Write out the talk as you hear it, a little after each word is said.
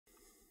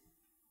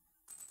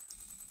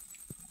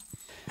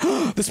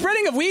The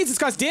spreading of weeds has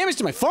caused damage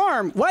to my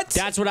farm. What?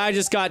 That's what I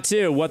just got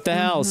too. What the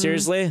hell?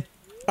 Seriously?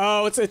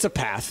 Oh, it's a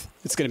path.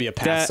 It's gonna be a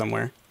path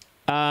somewhere.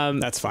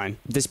 That's fine.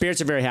 The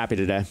spirits are very happy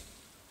today.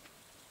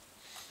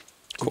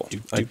 Cool.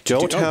 I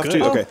don't have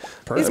to. Okay.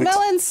 These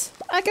melons,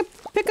 I can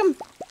pick them.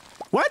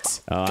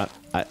 What?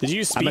 Did you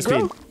use speed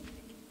grow?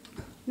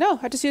 No,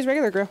 I just use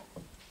regular grow.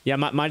 Yeah,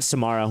 mine's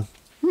tomorrow.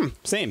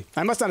 Same.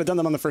 I must not have done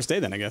them on the first day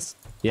then, I guess.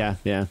 Yeah,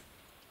 yeah.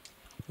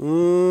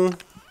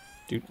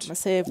 I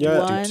saved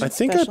one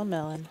special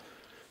melon.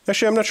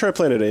 Actually, I'm not sure I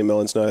planted any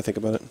melons now I think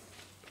about it.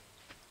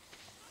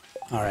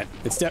 All right.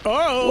 It's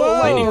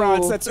lightning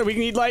rods. We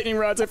need lightning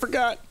rods. I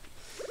forgot.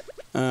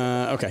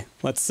 Okay.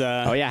 Let's.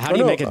 Oh yeah. How do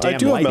you make a damn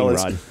lightning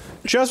rod?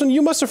 Jasmine,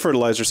 you must have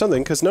fertilized or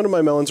something because none of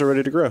my melons are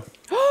ready to grow.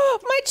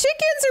 My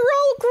chickens are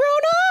all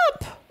grown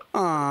up.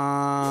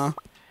 Aww.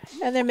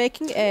 And they're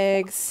making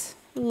eggs.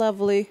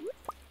 Lovely.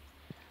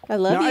 I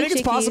love you, I think chickies.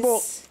 it's possible.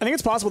 I think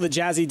it's possible that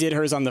Jazzy did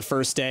hers on the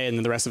first day, and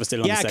then the rest of us did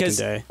it on the second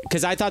day.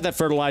 Because I thought that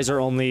fertilizer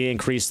only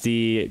increased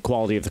the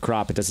quality of the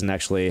crop. It doesn't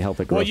actually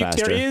help it grow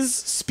faster. There is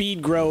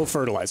speed grow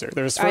fertilizer.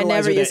 There's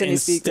fertilizer that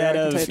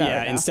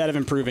instead of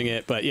improving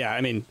it, but yeah,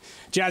 I mean,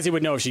 Jazzy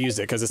would know if she used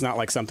it because it's not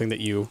like something that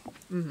you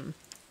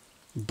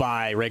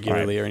buy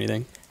regularly or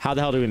anything. How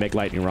the hell do we make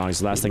lightning rods?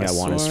 The last thing I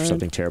want is for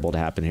something terrible to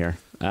happen here.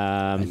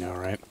 I know,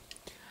 right?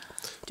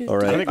 All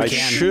right, I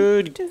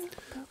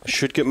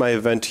should get my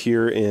event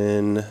here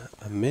in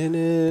a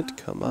minute.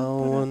 Come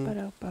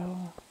on.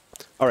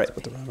 All right.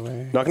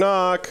 Knock,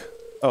 knock.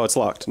 Oh, it's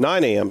locked.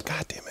 9 a.m.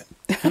 God damn it.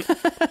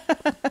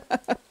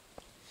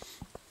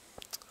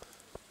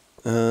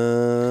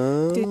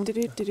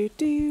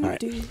 All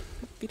right.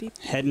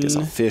 Heading. Guess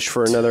I'll fish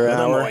for another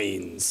hour.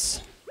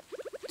 Mines.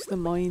 To the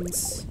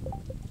mines.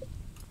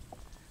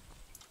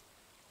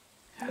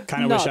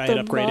 Kind of wish I had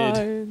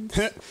upgraded.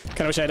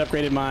 Kind of wish I had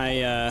upgraded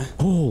my.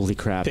 Holy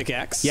crap!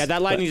 Pickaxe. Yeah,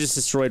 that lightning just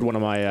destroyed one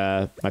of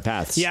my my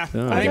paths. Yeah,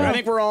 I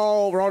think we're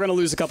all gonna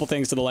lose a couple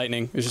things to the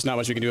lightning. There's just not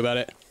much we can do about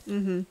it.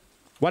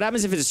 What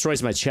happens if it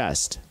destroys my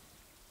chest?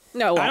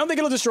 No, I don't think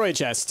it'll destroy a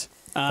chest.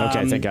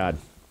 Okay, thank God,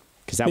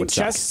 because that would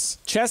suck.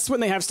 Chests when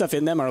they have stuff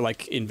in them are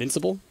like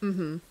invincible.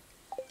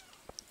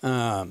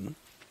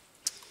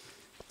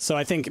 So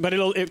I think, but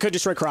it could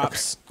destroy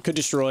crops. Could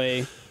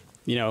destroy,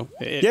 you know.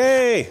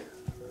 Yay!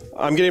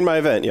 I'm getting my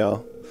event,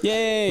 y'all.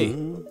 Yay!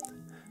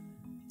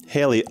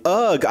 Haley,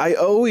 ugh, I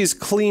always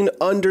clean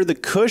under the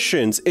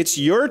cushions. It's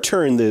your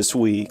turn this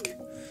week.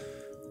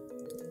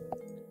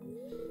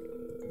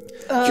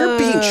 You're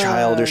being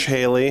childish,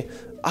 Haley.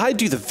 I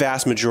do the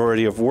vast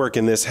majority of work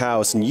in this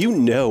house, and you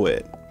know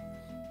it.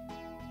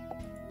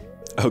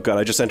 Oh god,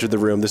 I just entered the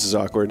room. This is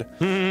awkward.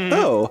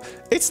 Oh,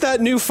 it's that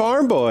new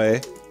farm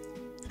boy.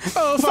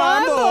 Oh,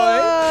 farm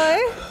boy!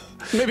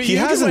 Maybe he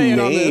has a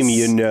name,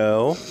 you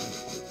know.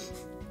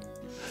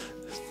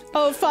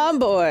 Oh, farm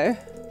boy.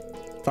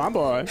 Farm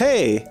boy.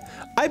 Hey,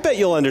 I bet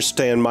you'll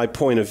understand my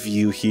point of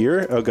view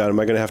here. Oh god, am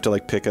I gonna have to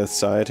like pick a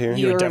side here?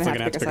 You're definitely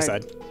gonna have to pick a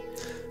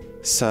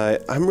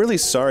side. I'm really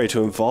sorry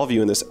to involve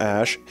you in this,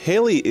 Ash.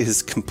 Haley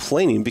is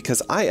complaining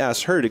because I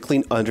asked her to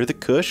clean under the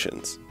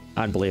cushions.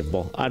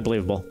 Unbelievable.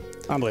 Unbelievable.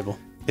 Unbelievable.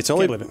 It's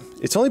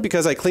only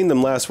because I cleaned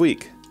them last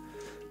week.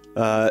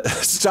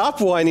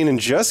 Stop whining and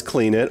just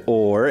clean it,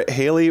 or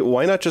Haley,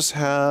 why not just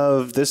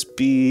have this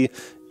be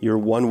your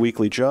one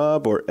weekly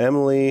job, or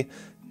Emily,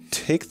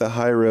 take the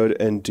high road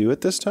and do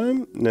it this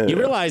time? No. You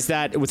realize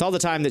that with all the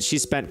time that she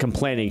spent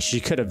complaining, she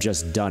could have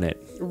just done it.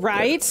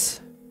 Right?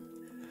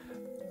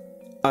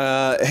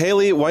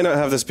 Haley, why not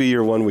have this be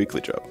your one weekly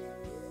job?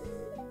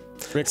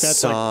 Rick,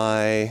 that's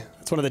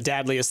that's one of the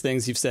dadliest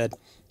things you've said.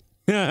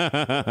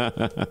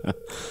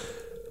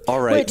 All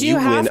right, Wait, you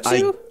win.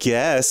 to?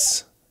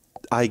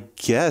 I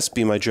guess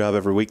be my job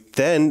every week.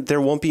 Then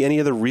there won't be any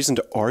other reason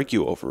to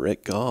argue over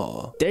it.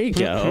 Gaw. There you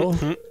go.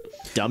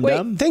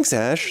 Dum-dum. Thanks,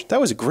 Ash.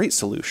 That was a great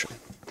solution.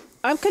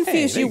 I'm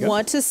confused. Hey, you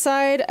want to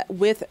side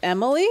with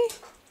Emily?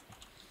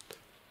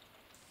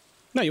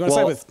 No, you want to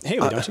side with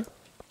Haley, don't you?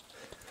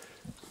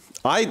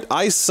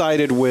 I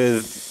sided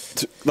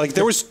with, like,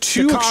 there was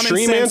two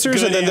extreme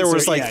answers, and then there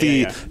was like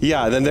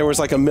then there was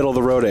like a middle of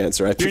the road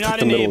answer. I picked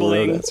the middle of the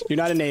road answer. You're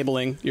not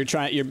enabling. You're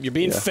trying. You're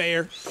being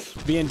fair,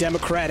 being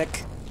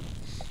democratic.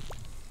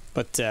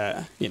 But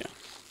you know,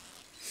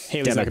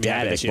 Haley's not gonna be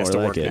happy that she has to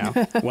work now.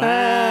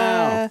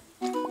 Wow.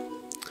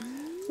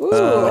 Ooh,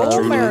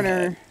 old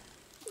Mariner.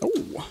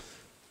 Oh.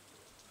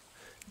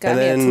 Got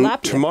and then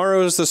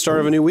tomorrow's the start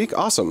of a new week.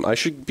 Awesome. I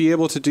should be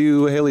able to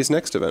do Haley's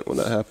next event when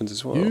that happens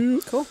as well.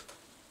 Cool.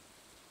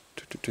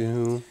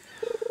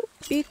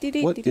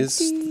 What is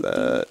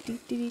that?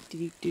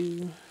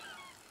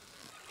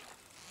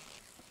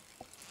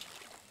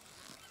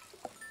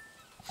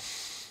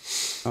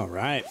 All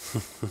right.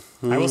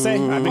 I will say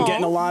I've been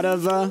getting a lot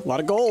of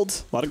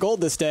gold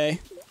this day.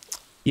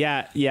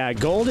 Yeah.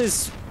 Gold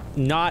is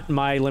not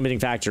my limiting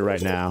factor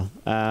right now.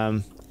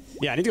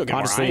 Yeah, I need to go get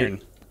honestly, more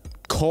iron.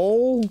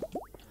 Coal,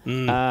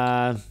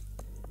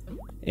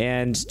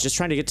 and just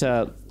trying to get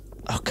to.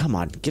 Oh come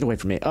on, get away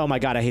from me! Oh my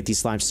god, I hate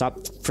these slimes. Stop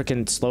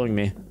freaking slowing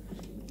me.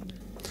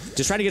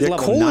 Just trying to get to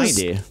level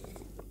 90.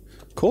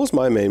 Coal's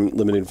my main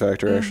limiting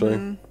factor,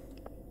 actually.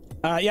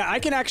 Yeah, I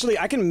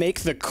can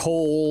make the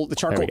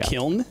charcoal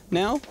kiln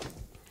now.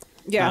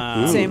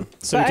 Yeah, same.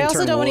 So but I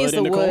also don't want to use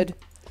the wood. Coal.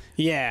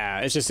 Yeah,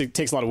 it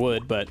takes a lot of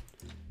wood, but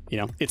you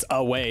know, it's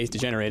a way to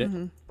generate it.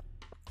 Can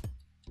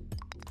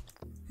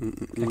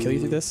I kill you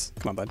through this?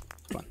 Come on, bud.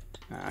 Come on.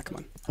 Come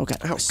on. Okay.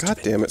 Oh, god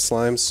damn it,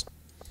 slimes.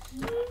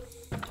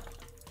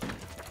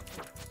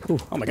 Ooh,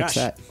 oh my gosh.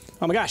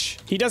 Oh my gosh.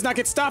 He does not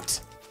get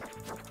stopped.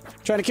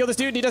 Trying to kill this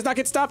dude, and he does not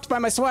get stopped by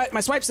my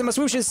swipes and my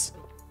swooshes.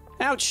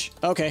 Ouch.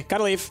 Okay,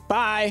 gotta leave.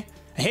 Bye.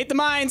 I hate the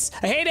mines.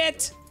 I hate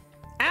it.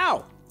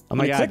 Ow. Oh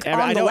my god.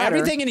 I know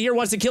everything in here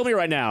wants to kill me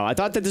right now. I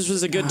thought that this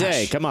was a good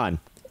day. Come on.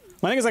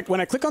 My thing is, like, when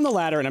I click on the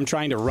ladder and I'm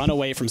trying to run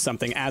away from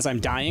something as I'm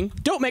dying,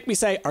 don't make me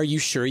say, are you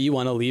sure you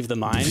want to leave the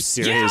mine?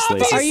 Seriously.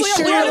 Yeah, are you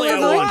sure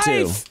I want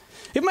to?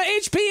 If my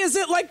HP is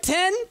at like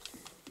 10,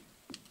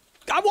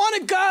 I want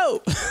to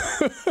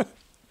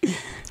go.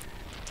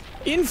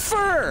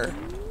 Infer.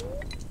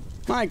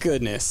 My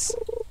goodness.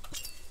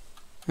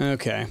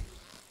 Okay.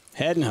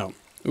 Heading home.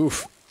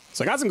 Oof.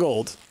 So I got some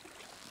gold.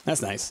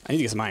 That's nice. I need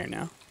to get some iron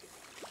now.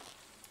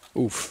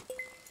 Oof.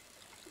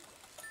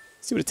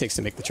 Let's see what it takes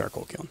to make the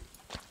charcoal kiln.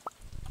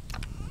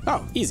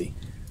 Oh, easy.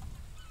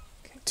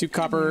 Okay, 2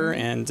 copper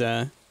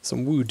and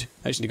some wood.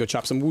 I just need to go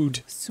chop some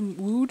wood. Some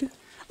wood?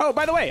 Oh,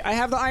 by the way, I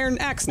have the iron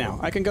axe now.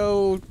 I can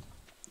go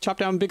chop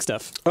down big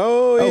stuff.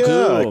 Oh,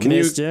 yeah. Cool.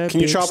 Can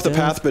you chop the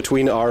path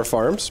between our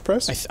farms,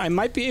 Press? I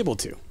might be able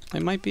to.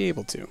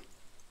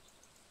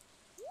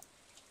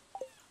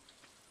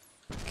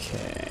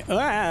 Okay.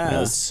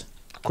 Let's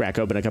crack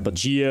open a couple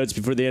geodes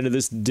before the end of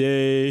this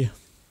day.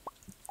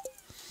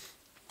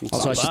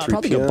 Also, I should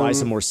probably go buy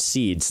some more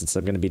seeds since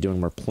I'm going to be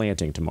doing more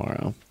planting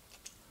tomorrow.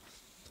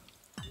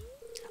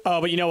 Oh,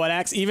 but you know what,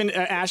 Axe?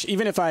 Ash,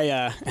 even if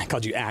I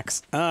called you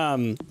Axe,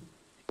 even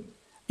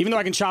though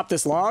I can chop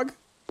this log,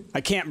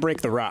 I can't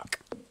break the rock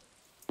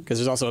because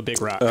there's also a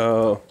big rock.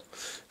 Oh,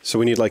 so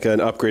we need like an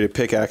upgraded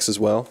pickaxe as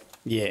well.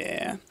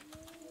 Yeah.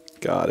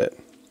 Got it.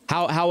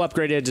 How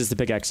upgraded does the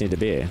pickaxe need to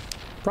be?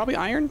 Probably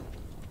iron.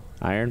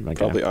 Iron? Okay.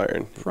 Probably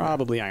iron.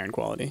 Probably iron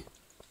quality.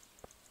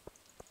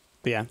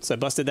 But yeah, so I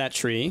busted that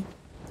tree.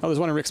 Oh, there's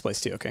one in Rick's place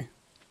too, okay.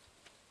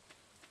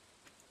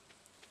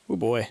 Oh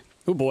boy.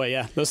 Oh boy,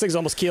 yeah. Those things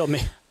almost killed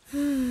me.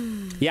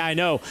 Yeah, I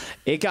know.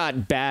 It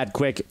got bad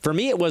quick. For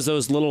me, it was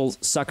those little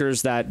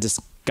suckers that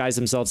disguise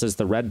themselves as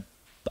the red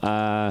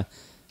ore.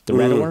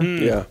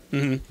 Yeah.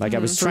 Like I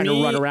was trying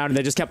to run around and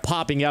they just kept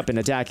popping up and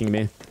attacking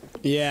me.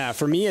 Yeah,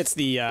 for me it's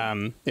the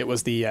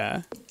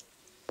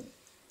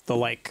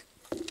like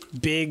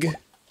big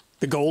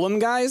golem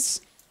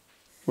guys.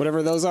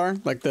 Whatever those are.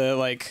 Like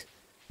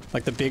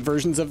the big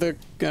versions of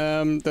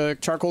the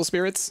charcoal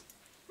spirits.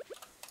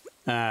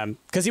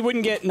 Because he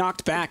wouldn't get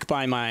knocked back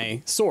by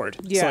my sword.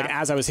 Yeah. So like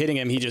as I was hitting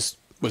him, he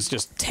was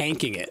just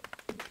tanking it.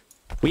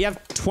 We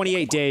have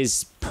 28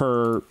 days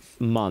per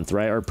month,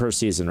 right? Or per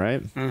season,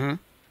 right? Mm-hmm.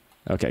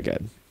 Okay,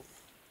 good.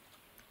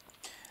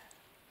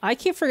 I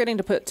keep forgetting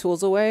to put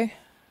tools away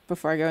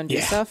before I go and do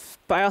stuff.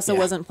 But I also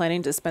wasn't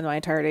planning to spend my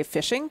entire day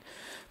fishing.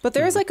 But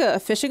there is like a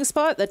fishing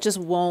spot that just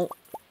won't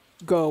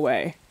go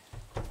away.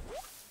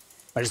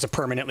 Like just a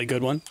permanently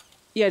good one?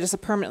 Yeah, just a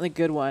permanently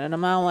good one. And I'm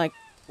now like,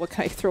 what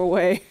can I throw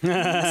away? So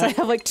I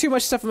have like too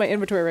much stuff in my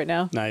inventory right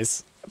now.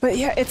 Nice. But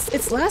yeah,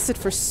 it's lasted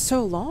for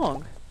so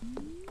long.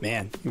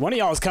 Man, one of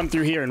y'all has come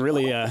through here and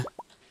really,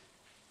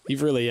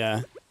 you've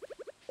really,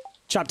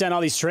 chopped down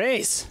all these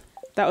trays.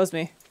 That was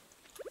me.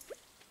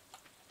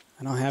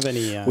 I don't have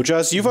any, Well,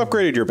 Joss, you've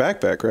upgraded your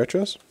backpack, right,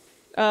 Joss?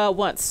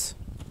 Once.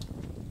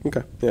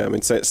 Okay. Yeah, I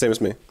mean, same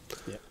as me.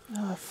 Yeah.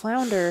 Oh,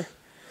 flounder.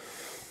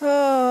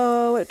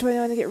 Oh, what do I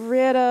want to get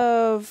rid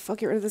of? I'll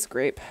get rid of this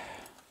grape.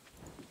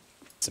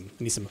 I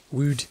need some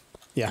wood.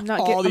 Yeah,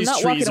 all these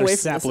trees are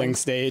sapling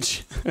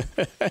stage.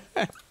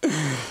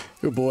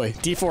 Oh boy,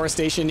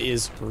 deforestation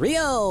is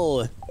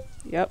real.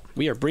 Yep.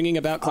 We are bringing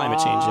about climate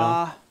change,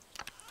 y'all.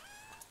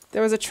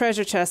 There was a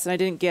treasure chest and I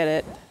didn't get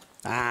it.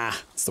 Ah,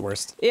 it's the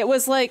worst. It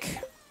was like,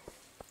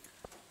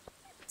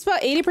 it's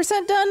about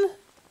 80% done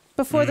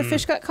before the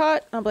fish got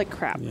caught. I'm like,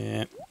 crap.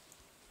 Yeah.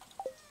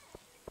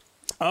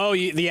 Oh,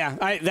 yeah.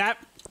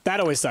 That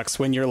always sucks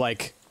when you're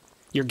like,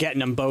 you're getting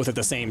them both at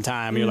the same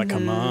time. You're like,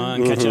 come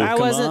on, catch up.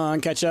 Come on,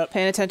 catch up.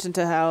 Paying attention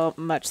to how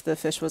much the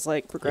fish was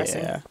like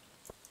progressing. Yeah.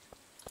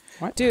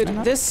 What? Dude,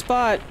 this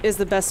spot is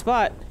the best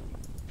spot.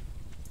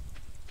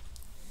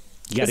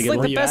 You gotta it's get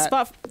like the best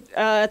spot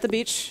at the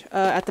beach,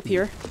 at the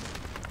pier.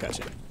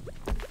 Gotcha.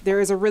 There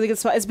is a really good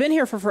spot. It's been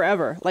here for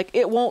forever. Like,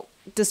 it won't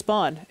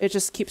despawn. It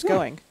just keeps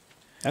going.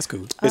 That's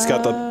cool. It's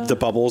got the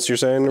bubbles, you're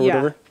saying, or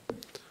whatever?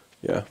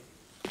 Yeah.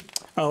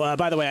 Oh,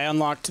 by the way, I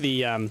unlocked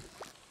the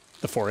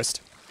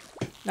forest.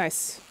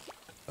 Nice.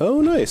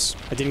 Oh, nice.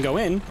 I didn't go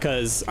in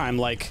because I'm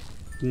like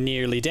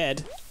nearly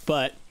dead,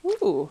 but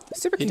Ooh,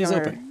 super it is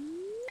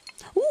open.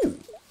 Ooh.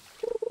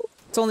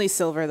 It's only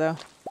silver though.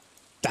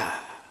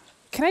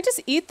 Can I just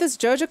eat this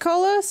Joja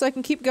Cola so I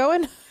can keep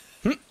going?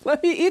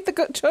 Let me eat the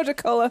Joja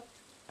Cola.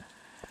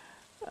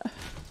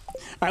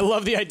 I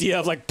love the idea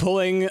of like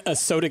pulling a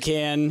soda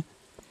can,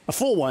 a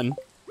full one,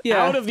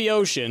 out of the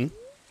ocean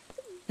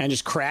and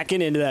just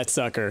cracking into that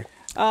sucker.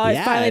 Oh,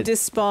 it finally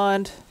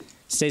despawned.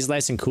 Stays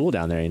nice and cool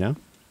down there, you know?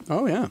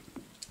 Oh, yeah.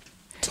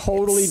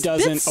 Totally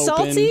doesn't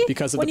open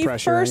because of the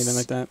pressure or anything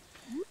like that.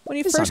 When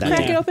you first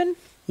crack it open?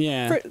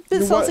 Yeah.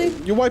 Bit salty?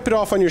 You wipe it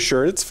off on your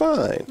shirt. It's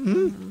fine.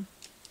 Mm-hmm.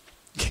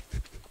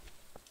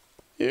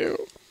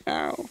 Ew.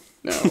 Ow.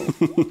 No.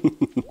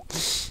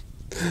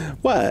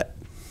 What?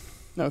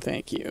 No,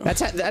 thank you.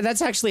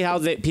 That's actually how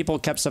people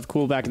kept stuff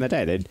cool back in the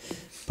day. They'd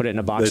put it in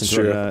a box and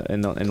throw it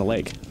in the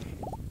lake.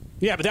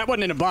 Yeah, but that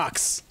wasn't in a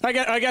box.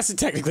 I guess it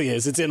technically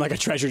is. It's in like a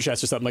treasure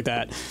chest or something like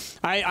that.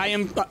 I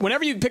am.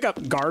 Whenever you pick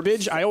up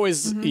garbage, I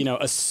always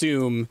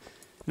assume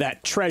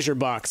that treasure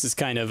box is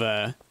kind of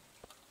a,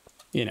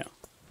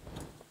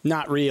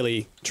 not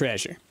really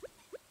treasure.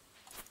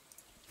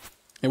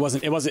 It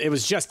wasn't. It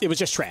was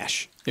just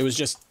trash. It was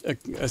just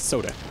a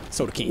soda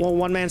can. Well,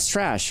 one man's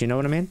trash. You know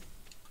what I mean?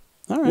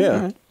 All right. Yeah.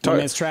 All right. One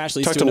man's trash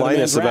leads Talk to to another Linus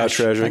man's about rash.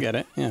 treasure. I get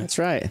it. Yeah, that's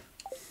right.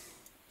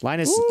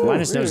 Linus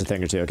knows a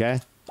thing or two. Okay.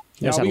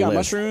 Yeah, we got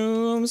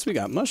mushrooms. We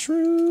got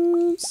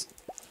mushrooms.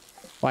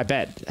 Well, I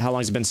bet. How long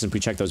has it been since we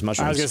checked those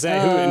mushrooms? I was gonna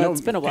say, it's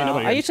been a while.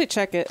 I usually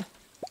check it.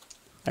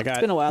 It's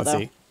been a while though.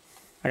 See.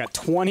 I got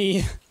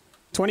 20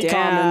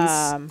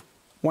 commons,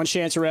 1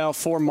 chanterelle,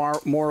 4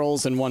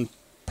 morals, and 1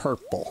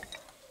 purple.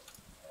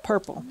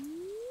 Purple.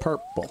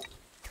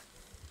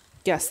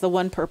 Yes, the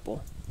one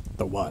purple.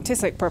 The one.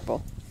 Tastes like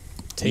purple.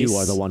 You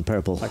are the one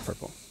purple. Like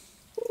purple.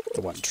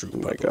 The one true. Oh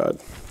my god.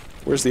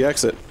 Where's the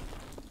exit?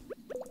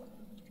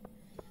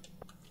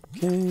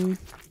 Okay.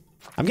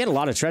 I'm getting a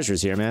lot of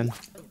treasures here, man.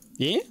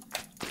 Yeah?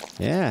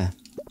 Yeah.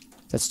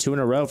 That's 2 in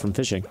a row from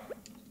fishing.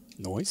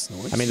 Nice.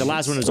 I mean, the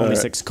last one was only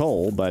 6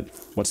 coal, but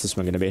what's this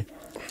one going to be?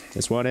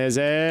 This one is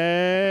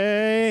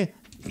a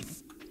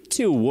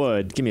 2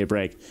 wood. Give me a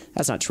break.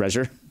 That's not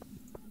treasure.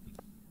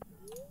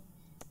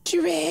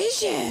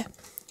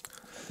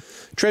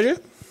 Treasure?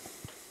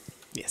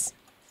 Yes.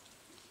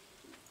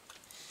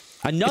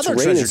 Another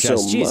treasure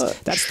chest. So Jeez, much.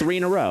 that's 3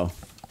 in a row.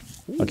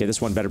 Okay,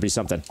 this one better be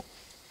something.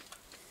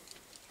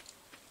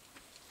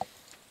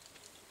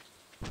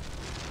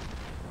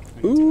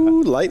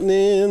 Ooh,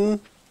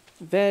 lightning.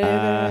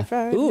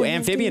 Ooh,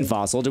 amphibian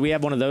fossil. Do we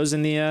have one of those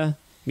in the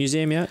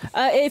museum yet?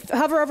 If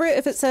hover over it,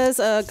 if it says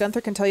Gunther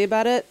can tell you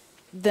about it,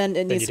 then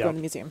it needs to go in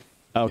the museum.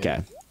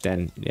 Okay,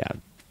 then yeah,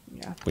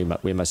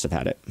 we must have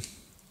had it.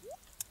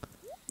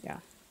 Yeah.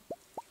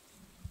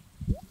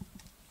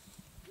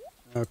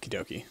 Okie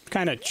dokie.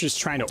 Kind of just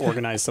trying to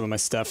organize some of my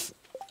stuff.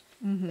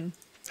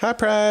 High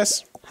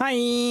price. Hi.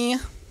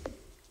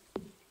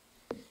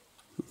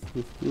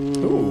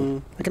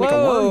 Ooh, I can make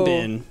a worm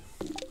bin.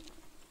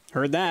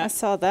 Heard that. I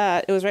saw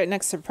that. It was right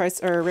next to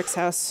Rick's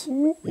house.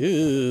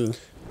 Ew.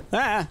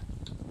 Ah.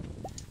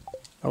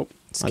 Oh,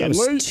 it's getting that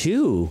was late.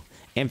 2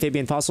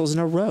 amphibian fossils in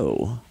a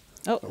row.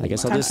 Oh, I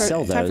guess I'll just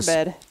sell Time those. for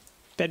bed.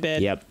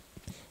 Bed. Yep.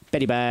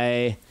 Betty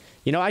bye.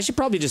 You know, I should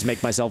probably just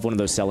make myself one of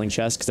those selling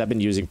chests because I've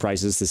been using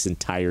prices this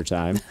entire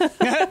time.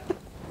 I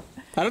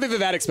don't think they're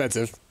that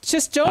expensive.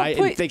 Just don't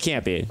put. They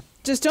can't be.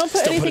 Just don't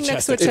put anything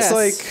next to a It's chest.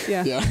 like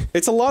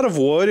it's a lot of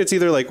wood. It's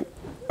either like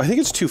I think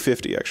it's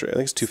 250 actually. I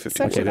think it's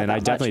 250. Okay, then I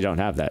definitely don't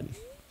have that.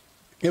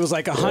 It was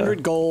like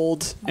 100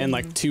 gold and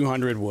like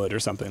 200 wood or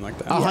something like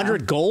that.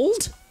 100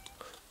 gold?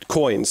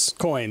 Coins.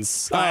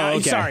 Oh,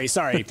 okay.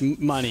 Sorry.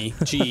 Money.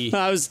 Gee.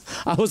 I was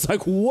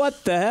like,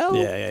 what the hell?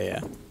 Yeah.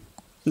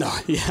 No,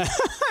 yeah.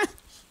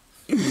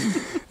 I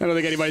don't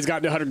think anybody's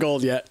gotten to 100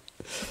 gold yet.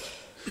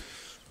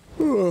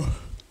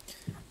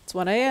 It's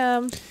 1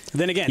 a.m.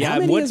 Then again, Yeah, how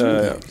many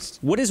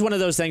wood is one of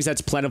those things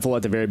that's plentiful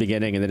at the very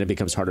beginning and then it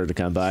becomes harder to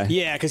come by.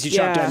 Yeah, because you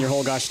chop down your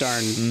whole gosh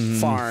darn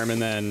farm and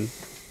then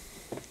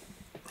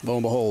lo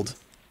and behold.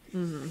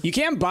 You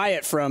can buy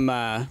it from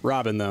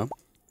Robin, though.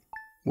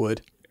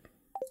 Wood.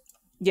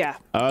 Yeah.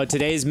 Oh,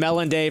 today's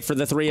melon day for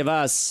the 3 of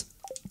us.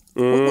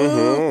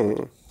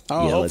 Oh,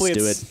 Yeah, hopefully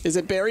let's do it. Is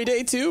it berry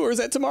day too, or is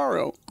that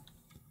tomorrow?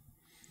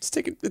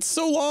 It's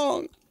so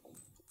long.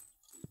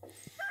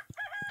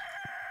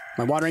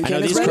 My watering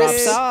can is these ready.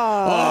 crops-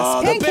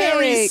 Oh, the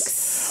berries!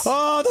 Pancakes.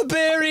 Oh, the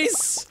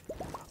berries!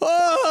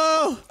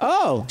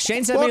 Oh,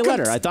 Shane sent me a Welcome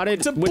letter. I thought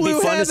it to would be Blue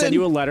fun to send Heaven.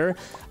 you a letter.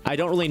 I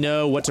don't really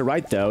know what to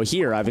write, though.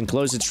 Here, I've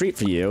enclosed a treat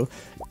for you.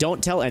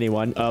 Don't tell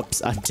anyone.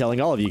 Oops, I'm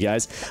telling all of you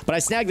guys. But I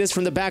snagged this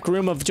from the back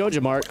room of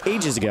Joja Mart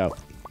ages ago.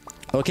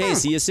 Okay,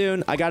 see you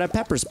soon. I got a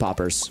Peppers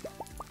Poppers.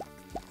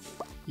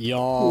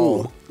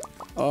 y'all.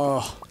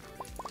 Oh,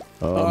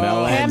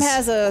 melons. Pam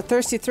has a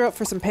thirsty throat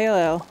for some pale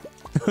ale.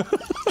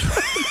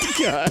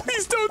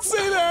 Please don't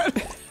say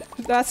that.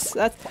 That's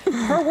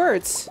her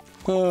words.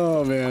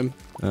 Oh man.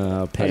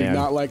 Oh, Pam. I do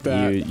not like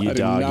that. You I do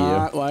dog,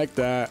 not like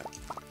that.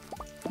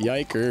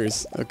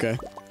 Yikers. Okay.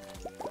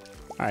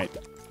 All right.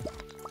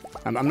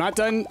 I'm not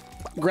done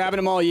grabbing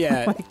them all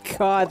yet. Oh my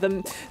God,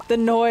 the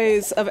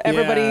noise of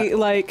everybody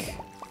like.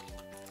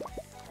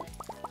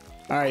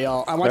 All right,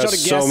 y'all. I want y'all to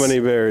That's guess so many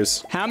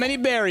berries. how many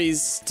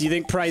berries do you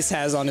think Price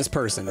has on his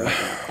person? I'm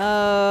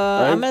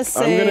gonna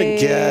say. I'm gonna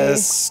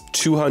guess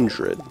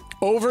 200.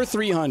 Over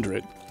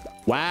 300.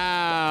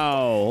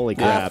 Wow. Holy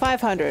crap.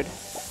 500.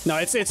 No,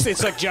 it's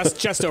like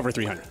just over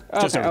 300.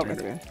 Just Okay, over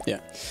 300. Yeah.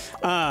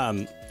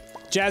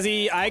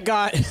 Jazzy, I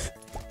got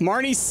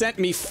Marnie sent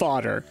me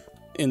fodder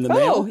in the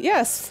mail. Oh,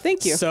 yes.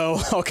 Thank you. So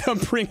I'll come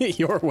bring it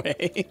your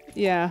way.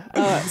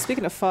 Yeah.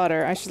 Speaking of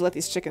fodder, I should let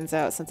these chickens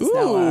out since it's Ooh,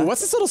 now. what's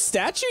this little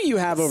statue you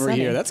have over sunny.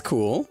 here? That's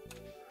cool.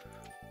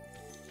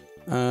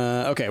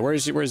 Okay, where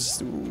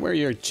are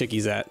your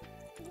chickies at?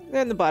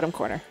 They're in the bottom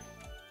corner.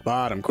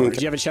 Bottom corner.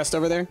 Do you have a chest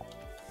over there?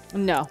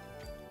 No.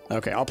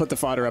 Okay, I'll put the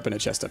fodder up in a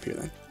chest up here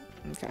then.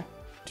 Okay.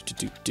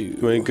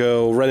 I'm going to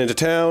go run into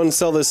town,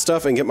 sell this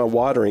stuff, and get my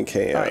watering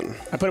can. All right,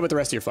 I put it with the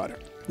rest of your fodder.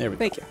 There we go.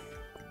 Thank you.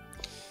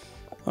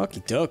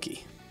 Okie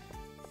dokie.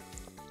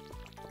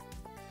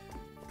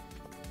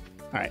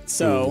 All right,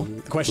 so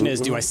the question is,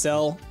 do I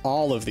sell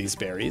all of these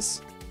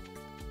berries?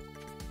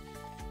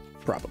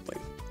 Probably.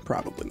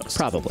 Probably most.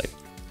 Probably.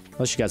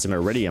 Unless you got some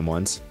iridium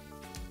ones.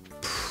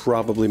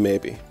 Probably,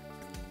 maybe.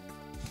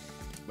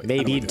 Wait,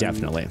 Maybe,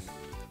 definitely.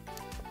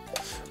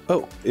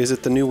 Oh, is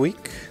it the new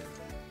week?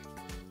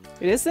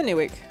 It is the new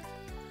week.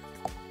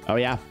 Oh,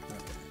 yeah.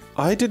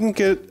 I didn't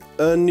get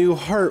a new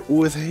heart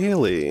with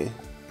Haley.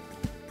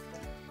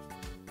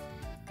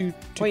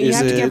 Well, you Is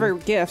have to give it- her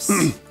gifts.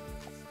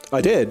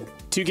 I did.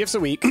 2 gifts a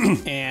week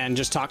and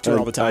just talk to her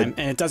all the time.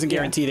 And it doesn't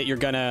guarantee that you're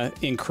going to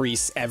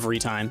increase every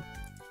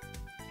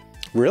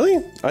Really?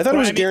 I thought it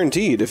was I mean-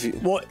 guaranteed. If you,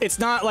 Well, it's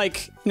not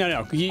like,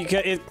 no,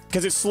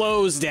 because it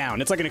slows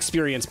down. It's like an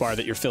experience bar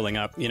that you're filling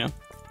up, you know?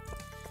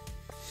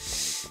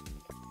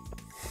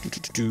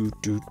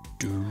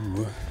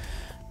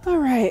 All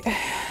right.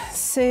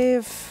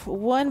 Save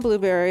 1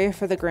 blueberry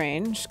for the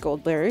Grange,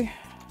 goldberry.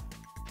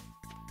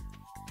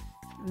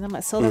 And then I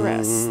might sell the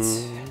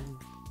rest.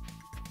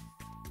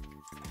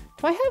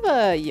 Do I have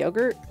a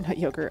yogurt? Not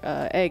yogurt,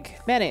 egg.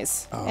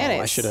 Mayonnaise. Oh,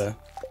 Mayonnaise. I should have.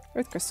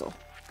 Earth crystal.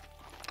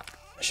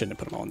 I shouldn't have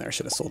put them all in there. I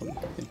should have sold them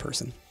in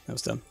person. That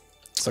was dumb.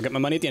 So I'll get my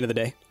money at the end of the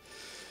day.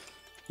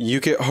 you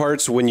get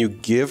hearts when you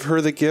give her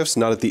the gifts,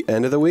 not at the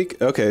end of the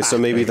week. Okay, so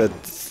maybe that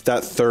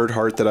third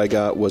heart that I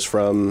got was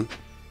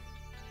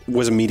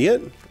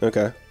immediate.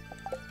 Okay.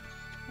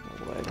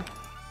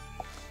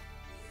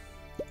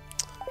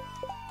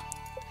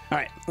 All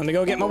right, let me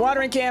go get my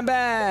watering can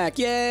back.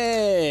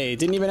 Yay!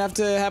 Didn't even have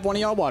to have one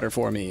of y'all water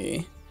for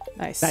me.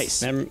 Nice. Nice.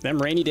 Them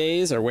rainy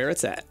days are where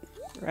it's at.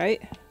 Right?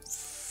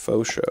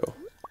 Faux show.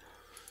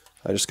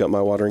 I just got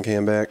my watering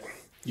can back.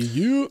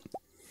 Yeah.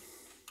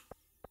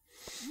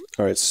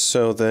 All right,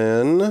 so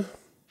then,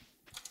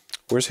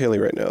 where's Haley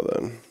right now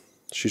then?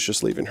 She's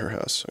just leaving her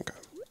house. Okay.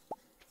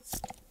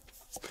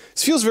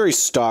 This feels very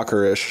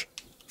stalkerish.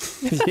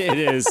 It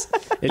is.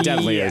 It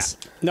definitely Yeah. is.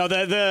 No,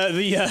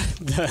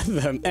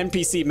 the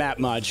NPC map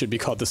mod should be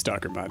called the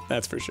Stalker mod.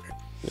 That's for sure.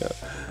 Yeah.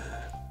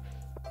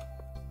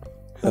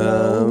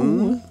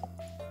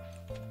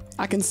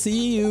 I can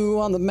see you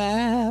on the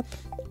map.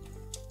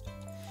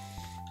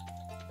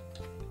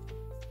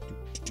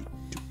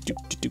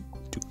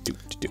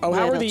 Oh,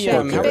 how are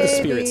the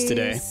spirits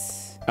today?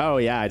 Oh,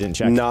 yeah, I didn't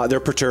check. Nah, they're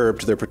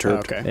perturbed. They're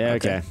perturbed. Okay. Yeah,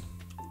 okay.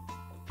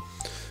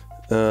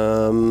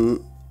 And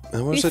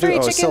what was Be I doing? free,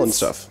 Oh, I was selling chickens.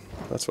 stuff.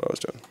 That's what I was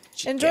doing.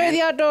 Enjoy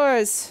the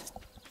outdoors.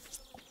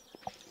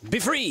 Be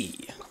free.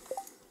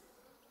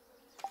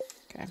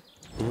 Okay.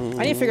 I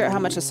need to figure out how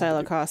much a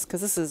silo costs,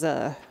 because this is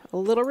a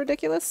little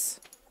ridiculous.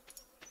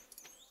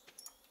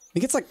 I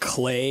think it's like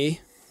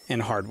clay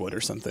and hardwood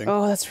or something.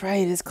 Oh, that's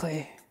right. It is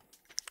clay.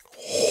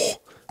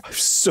 I have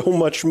so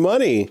much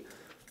money.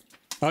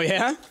 Oh,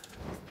 yeah?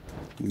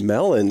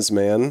 Melons,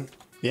 man.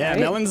 Yeah, Right?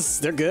 melons,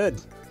 they're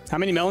good. How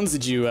many melons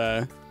did you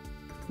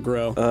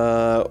grow?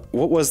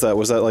 What was that?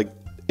 Was that like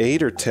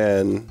 8 or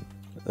 10?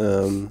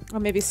 Or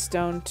maybe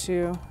stone,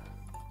 too.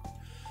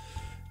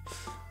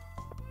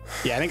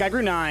 Yeah, I think I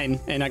grew 9,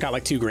 and I got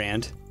like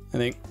 $2,000. I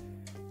think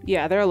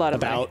Yeah, they're a lot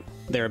of money.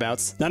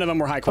 thereabouts. None of them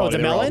were high quality.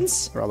 the They're all-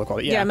 melons? They're all low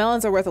quality. Yeah, Yeah.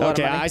 melons are worth a lot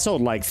Okay, of money. I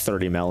sold like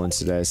 30 melons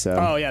today, so.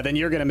 Oh yeah, then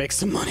you're gonna make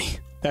some money.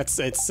 It's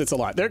a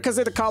lot. They're because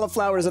they're the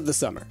cauliflowers of the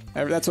summer.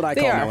 That's what I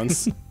They call are.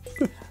 melons.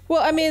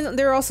 Well, I mean,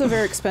 they're also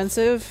very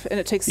expensive, and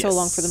it takes so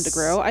long for them to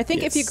grow. I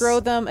think if you Yes. grow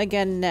them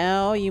again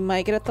now, you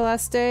might get it the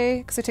last day,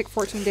 because they take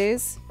 14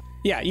 days.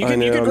 Yeah, you I could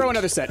know. grow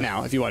another set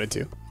now if you wanted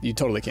to. You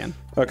totally can.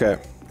 Okay.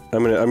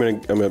 I'm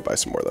gonna buy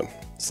some more then.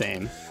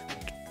 Same.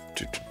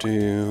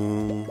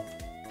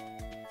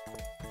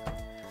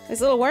 These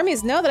little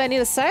wormies know that I need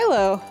a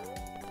silo.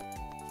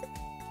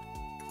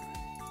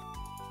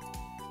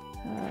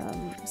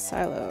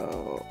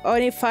 Silo. Oh, I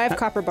need 5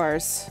 copper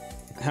bars.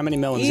 How many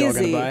melons y'all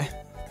gonna Easy. buy?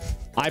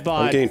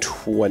 I'm getting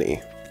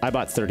 20. I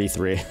bought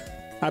 33.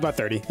 I bought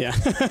 30. Yeah,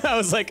 I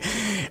was like,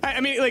 I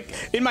mean, like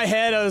in my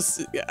head, I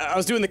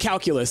was doing the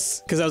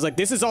calculus because I was like,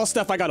 this is all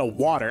stuff I gotta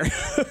water.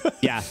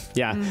 Yeah.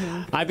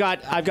 I've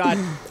got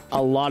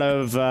a lot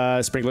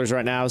of sprinklers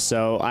right now,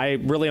 so I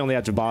really only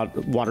have to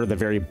water the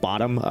very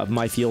bottom of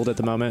my field at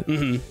the moment.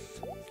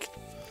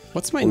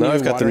 What's my Well, new now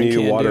I've got the watering new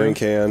can watering do?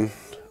 can.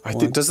 I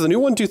think does the new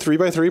one do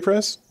 3x3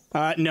 press?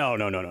 No.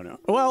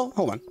 Well,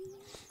 hold on.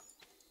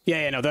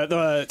 Yeah, no,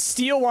 the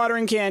steel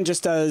watering can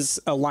just does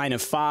a line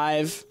of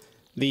 5.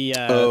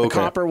 The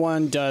copper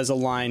one does a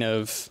line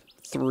of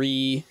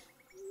 3.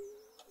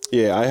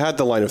 Yeah, I had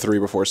the line of 3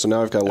 before, so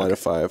now I've got a line of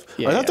 5.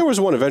 I thought there was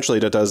one eventually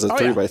that does a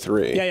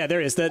 3x3. Yeah,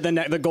 there is.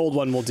 The gold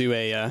one will do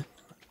a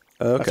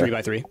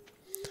 3x3.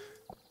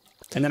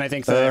 And then I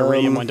think the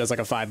iridium one does like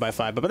a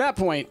 5x5. But by that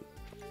point,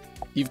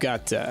 you've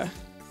got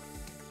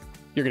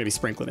you're gonna be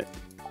sprinkling it.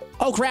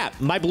 Oh crap!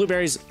 My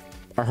blueberries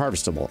are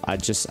harvestable.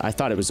 I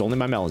thought it was only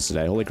my melons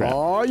today. Holy crap!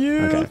 Oh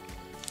yeah. Okay.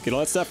 Get all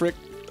that stuff, Rick.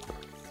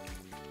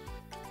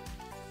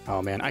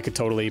 Oh man, I could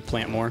totally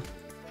plant more.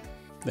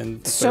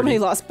 Than so many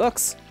lost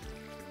books.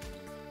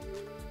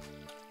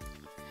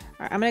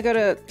 All right, I'm gonna go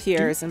to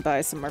Pierre's and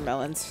buy some more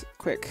melons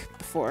quick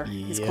before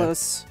he's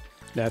close.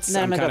 And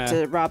then I'm gonna go up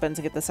to Robin's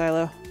and get the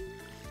silo.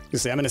 You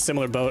see, I'm in a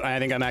similar boat. I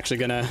think I'm actually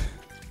gonna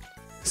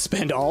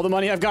spend all the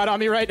money I've got on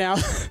me right now.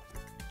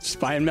 Just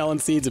buying melon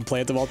seeds and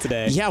plant them all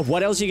today. Yeah,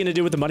 what else are you gonna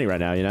do with the money right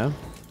now, you know?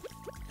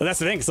 Well, that's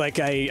the thing. It's like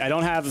I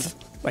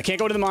can't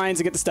go to the mines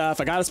and get the stuff.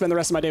 I gotta spend the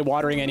rest of my day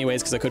watering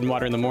anyways because I couldn't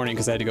water in the morning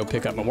because I had to go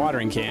pick up my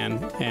watering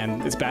can.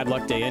 And it's bad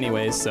luck day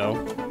anyways, so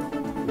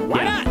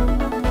why not?